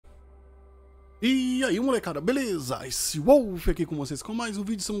E aí, molecada, beleza? icewolf aqui com vocês com mais um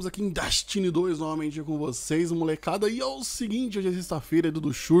vídeo. Estamos aqui em Destiny 2 novamente com vocês, molecada. E é o seguinte, hoje é sexta-feira, é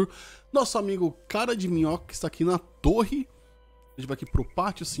do Shur, nosso amigo cara de minhoca que está aqui na torre. A gente vai aqui pro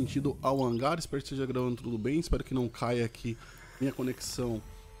pátio, sentido ao hangar. Espero que esteja gravando tudo bem, espero que não caia aqui minha conexão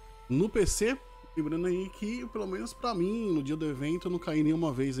no PC. Lembrando aí que, pelo menos pra mim, no dia do evento, eu não caí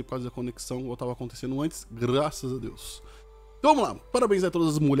nenhuma vez por causa da conexão, como estava acontecendo antes, graças a Deus. Então vamos lá, parabéns a todas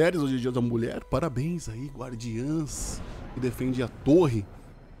as mulheres, hoje é dia da mulher, parabéns aí, guardiãs que defendem a torre,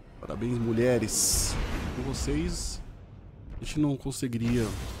 parabéns mulheres, com vocês a gente não conseguiria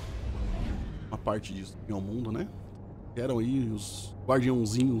uma parte disso ao mundo, né? Eram aí os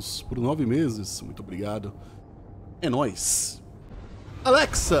guardiãozinhos por 9 meses, muito obrigado, é nóis.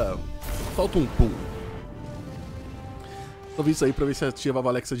 Alexa, falta um pum. Eu vi isso aí pra ver se ativava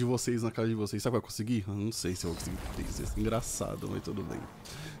a Alexa de vocês na casa de vocês. Sabe que vai conseguir? Eu não sei se eu vou conseguir. Tem que ser engraçado, mas tudo bem.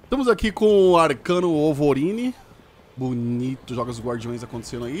 Estamos aqui com o Arcano Wolverine. Bonito, jogos guardiões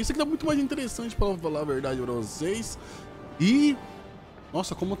acontecendo aí. Isso aqui tá muito mais interessante, pra falar a verdade pra vocês. E...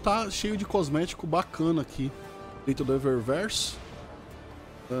 nossa, como tá cheio de cosmético bacana aqui dentro do Eververse.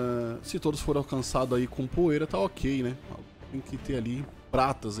 Se todos forem alcançados aí com poeira, tá ok, né? Tem que ter ali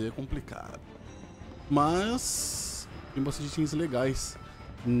pratas, aí é complicado. Mas... tem bastante itens legais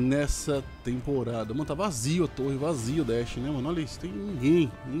nessa temporada. Mano, tá vazio a torre, vazio o Dash, né, mano? Olha isso, tem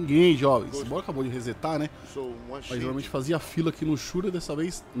ninguém, jovens. Embora acabou de resetar, né? Mas geralmente fazia fila aqui no Shura, dessa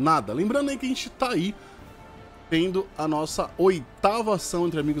vez nada. Lembrando aí que a gente tá aí tendo a nossa 8ª ação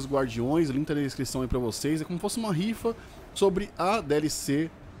entre amigos guardiões. O link tá na descrição aí pra vocês. É como se fosse uma rifa sobre a DLC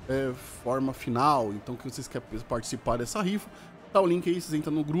forma final. Então, que vocês querem participar dessa rifa, tá o link aí, vocês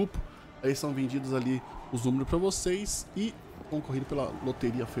entram no grupo. Aí são vendidos ali os números para vocês e concorrido pela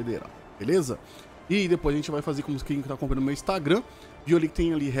Loteria Federal, beleza? E depois a gente vai fazer como quem tá acompanhando no meu Instagram. Viu ali que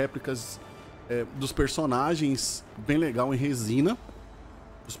tem ali réplicas dos personagens, bem legal em resina.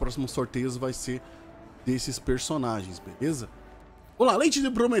 Os próximos sorteios vai ser desses personagens, beleza? Olá, leite de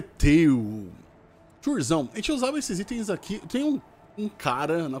Prometeu. Churzão, a gente usava esses itens aqui. Tem um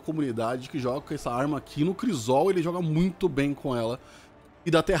cara na comunidade que joga com essa arma aqui no Crisol, ele joga muito bem com ela. E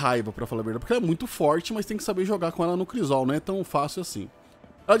dá até raiva, pra falar a verdade, porque ela é muito forte, mas tem que saber jogar com ela no Crisol, não é tão fácil assim.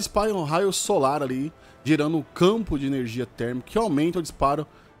 Ela dispara um raio solar ali, gerando um campo de energia térmica que aumenta o disparo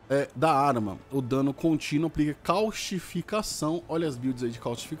da arma. O dano contínuo aplica caustificação. Olha as builds aí de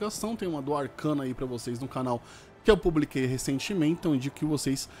caustificação, tem uma do Arcano aí pra vocês no canal que eu publiquei recentemente, então eu indico que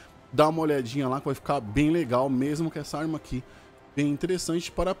vocês dá uma olhadinha lá que vai ficar bem legal, mesmo que essa arma aqui bem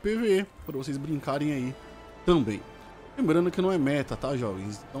interessante para PvE, para vocês brincarem aí também. Lembrando que não é meta, tá,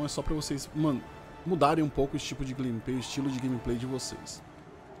 jovens? Então é só pra vocês, mano, mudarem um pouco o tipo de gameplay, o estilo de gameplay de vocês.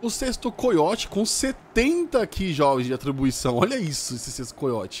 O sexto coiote com 70 aqui, jovens, de atribuição. Olha isso, esse sexto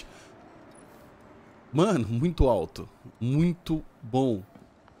coiote. Mano, muito alto. Muito bom.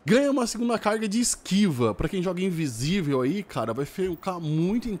 Ganha uma segunda carga de esquiva. Pra quem joga invisível aí, cara, vai ficar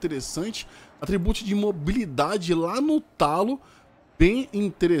muito interessante. Atributo de mobilidade lá no talo. Bem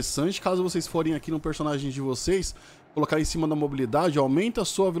interessante. Caso vocês forem aqui no personagem de vocês... colocar em cima da mobilidade, aumenta a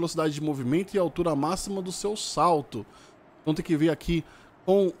sua velocidade de movimento e a altura máxima do seu salto. Então tem que ver aqui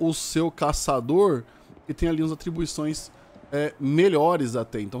com o seu caçador, que tem ali umas atribuições melhores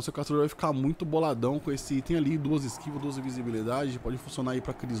até. Então seu caçador vai ficar muito boladão com esse item ali, 2 esquivas, 2 invisibilidade, pode funcionar aí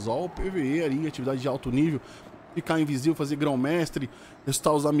para Crisol, PvE ali, atividade de alto nível, ficar invisível, fazer grão-mestre,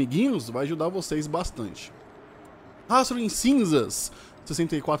 ressuscitar os amiguinhos, vai ajudar vocês bastante. Rastro em cinzas,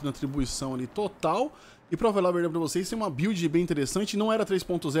 64 na atribuição ali total. E pra falar a verdade pra vocês, tem uma build bem interessante, não era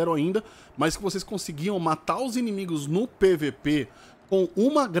 3.0 ainda, mas que vocês conseguiam matar os inimigos no PVP com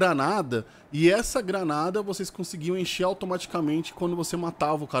uma granada, e essa granada vocês conseguiam encher automaticamente quando você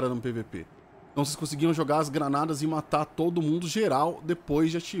matava o cara no PVP. Então vocês conseguiam jogar as granadas e matar todo mundo geral depois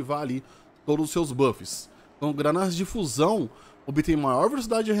de ativar ali todos os seus buffs. Então granadas de fusão obtém maior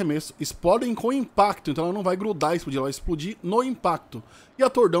velocidade de arremesso, explodem com impacto, então ela não vai grudar e explodir, ela vai explodir no impacto. E a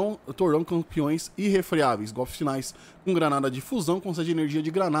tordão campeões irrefreáveis, golpes finais com granada de fusão, concede energia de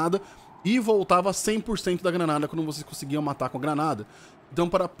granada e voltava 100% da granada quando vocês conseguiam matar com a granada. Então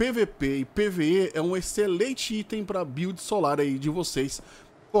para PVP e PvE é um excelente item para build solar aí de vocês,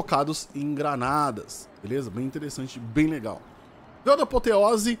 focados em granadas, beleza? Bem interessante, bem legal. Véu da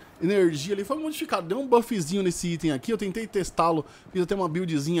Apoteose, energia ali, foi modificado, deu um buffzinho nesse item aqui, eu tentei testá-lo, fiz até uma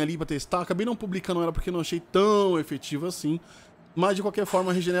buildzinha ali pra testar, acabei não publicando ela porque não achei tão efetiva assim, mas de qualquer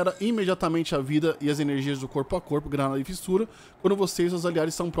forma regenera imediatamente a vida e as energias do corpo a corpo, granada e fissura, quando você e seus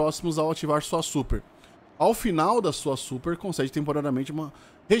aliados estão próximos ao ativar sua super. Ao final da sua super, concede temporariamente uma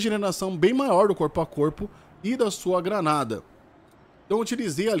regeneração bem maior do corpo a corpo e da sua granada. Então eu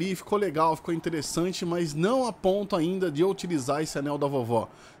utilizei ali, ficou legal, ficou interessante, mas não a ponto ainda de eu utilizar esse anel da vovó.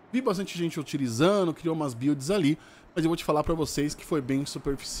 Vi bastante gente utilizando, criou umas builds ali, mas eu vou te falar pra vocês que foi bem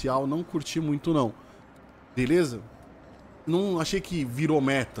superficial, não curti muito não. Beleza? Não achei que virou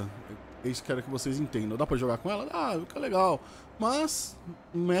meta. É isso que eu quero que vocês entendam. Dá pra jogar com ela? Ah, fica legal. Mas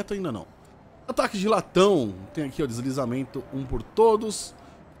meta ainda não. Ataque de latão. Tem aqui, ó, deslizamento, um por todos.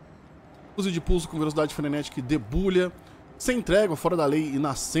 Uso de pulso com velocidade frenética e debulha. Sem trégua, fora da lei e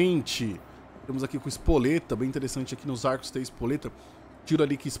nascente. Temos aqui com espoleta, bem interessante aqui nos arcos tem espoleta. Tiro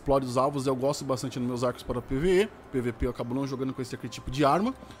ali que explode os alvos, eu gosto bastante nos meus arcos para PvE. PvP eu acabo não jogando com esse aqui tipo de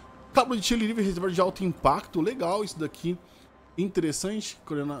arma. Cabo de tiro livre, reserva de alto impacto, legal isso daqui. Interessante,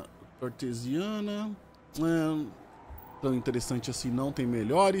 corona artesiana. Tão interessante assim, não tem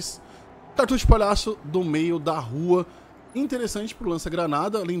melhores. Cartucho de palhaço do meio da rua. Interessante pro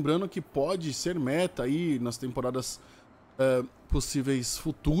lança-granada, lembrando que pode ser meta aí nas temporadas possíveis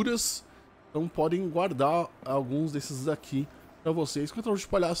futuras. Então podem guardar alguns desses daqui para vocês. Cartucho de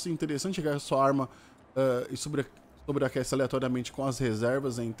palhaço interessante, que a sua arma e sobreaquece aleatoriamente com as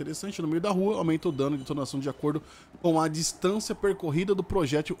reservas, é interessante. No meio da rua, aumenta o dano de detonação de acordo com a distância percorrida do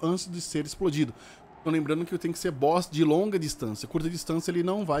projétil antes de ser explodido. Então lembrando que tem que ser boss de longa distância, curta distância ele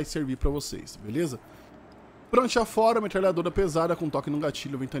não vai servir para vocês, beleza? Prancha fora, metralhadora pesada com toque no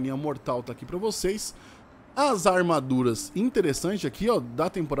gatilho, ventania mortal tá aqui para vocês. As armaduras interessantes aqui, ó, da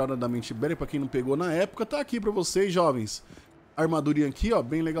temporada da Mente Ibérica, pra quem não pegou na época, tá aqui pra vocês, jovens. Armadurinha aqui, ó,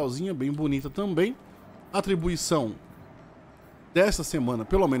 bem legalzinha, bem bonita também. Atribuição dessa semana,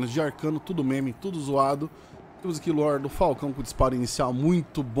 pelo menos de arcano, tudo meme, tudo zoado. Temos aqui o Lord do Falcão com disparo inicial,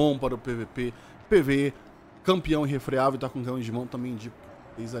 muito bom para o PVP, PvE, campeão irrefreável, tá com canhão de mão também, indico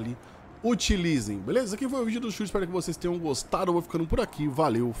que vocês ali utilizem, beleza? Aqui foi o vídeo do chute, espero que vocês tenham gostado, eu vou ficando por aqui,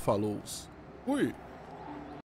 valeu, falou, fui!